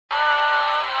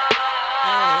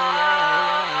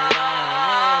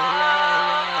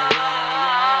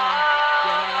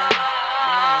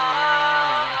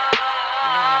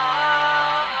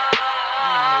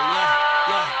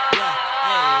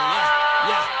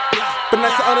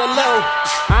finesse on the low.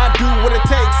 I do what it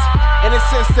takes, and the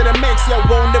sense that it makes, y'all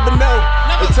won't never know.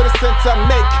 Until the sense I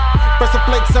make. First the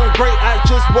flakes, I'm great, I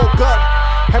just woke up.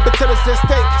 Hepatitis and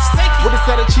steak, with a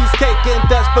set of cheesecake, and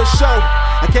that's for sure.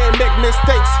 I can't make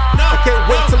mistakes, I can't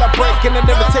wait till I break, and I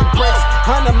never take breaks.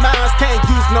 100 miles, can't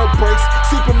use no brakes.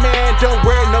 Superman don't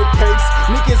wear no capes.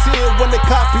 Niggas here when they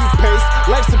copy paste.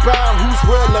 Life's about who's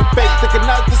real and fake. Thinking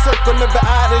out the circle, never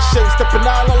out of shape. Stepping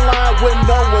out of line when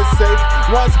no one's safe.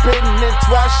 Once bitten and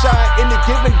twice shy. Any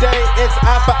given day, it's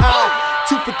eye for eye.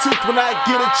 Tooth for tooth when I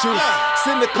get at you.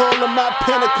 Cynical in my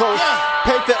pinnacle.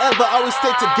 Pay forever, always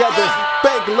stay together.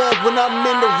 Fake love when I'm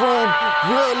in the room.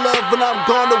 Real love when I'm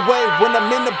gone away. When I'm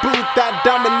in the booth, I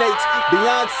dominate.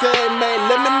 Beyonce made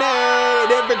lemonade.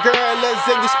 Every girl, let's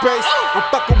in your space. I'm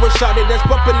fucking with Shawty, that's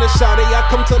bumping the Shawty. I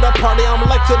come to the party, I'm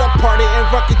late to the party. And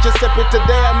Rocket just separate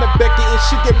today, I'm a Becky. And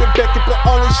she give me Becky, but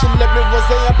only she let me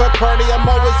Rosé and Bacardi. I'm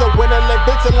always a winner, like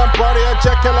Vincent Lombardi or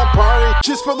Jack Calipari.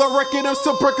 Just for the record, I'm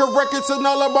still breaking records. And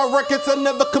all of my records, I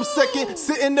never come second.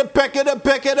 Sit in the back of the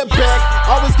back of the back.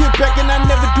 Always get back and I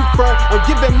never do front. I'm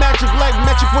giving magic like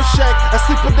magic with Shaq. I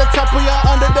sleep at the top of y'all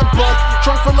under the bunk.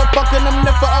 Trunk full of funk and I'm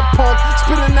never a punk.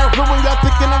 Spitting that real when y'all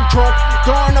thinking I'm drunk.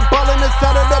 Throwing the ball in the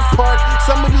side of the park.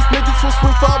 Some of these niggas will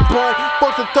swing for a burn.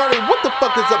 4th and 30, what the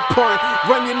fuck is a point?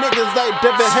 Run your niggas like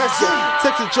Devin Hester.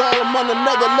 Texas y'all, I'm on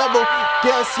another level.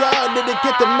 Guess y'all didn't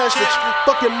get the message.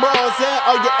 Fucking morals and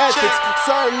all your ethics.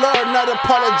 Sorry Lord, not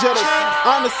apologetic.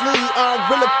 Honestly, I'm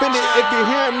real offended. If you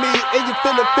hear me and you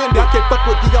feel offended, I can't fuck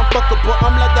with you, I'm fuckable.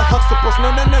 I'm like the hustle post. No,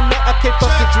 I can't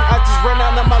fuck with you. I just ran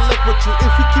out of my luck with you.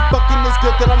 If we keep fucking this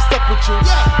good, then I'm stuck with you.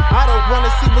 I don't wanna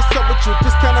see what's up with you.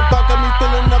 This kind of vibe got me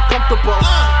feeling uncomfortable.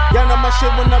 Y'all know my shit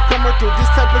when I'm coming through.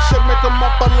 This type of shit make 'em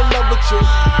all fall in love with you.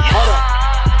 Hold up.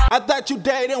 I thought you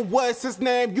dating, what's his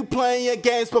name? You playing your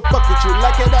games, but fuck with you.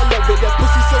 Like it, I love it. That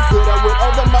pussy so good, I went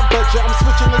over my budget. I'm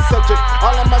switching the subject.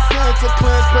 All of my sins are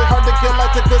cleansed. Play hard to get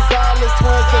like the Gonzalez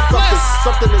twins or something.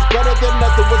 Something is better than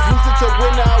nothing. Was losing to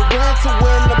win, now I win to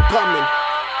win. I'm coming.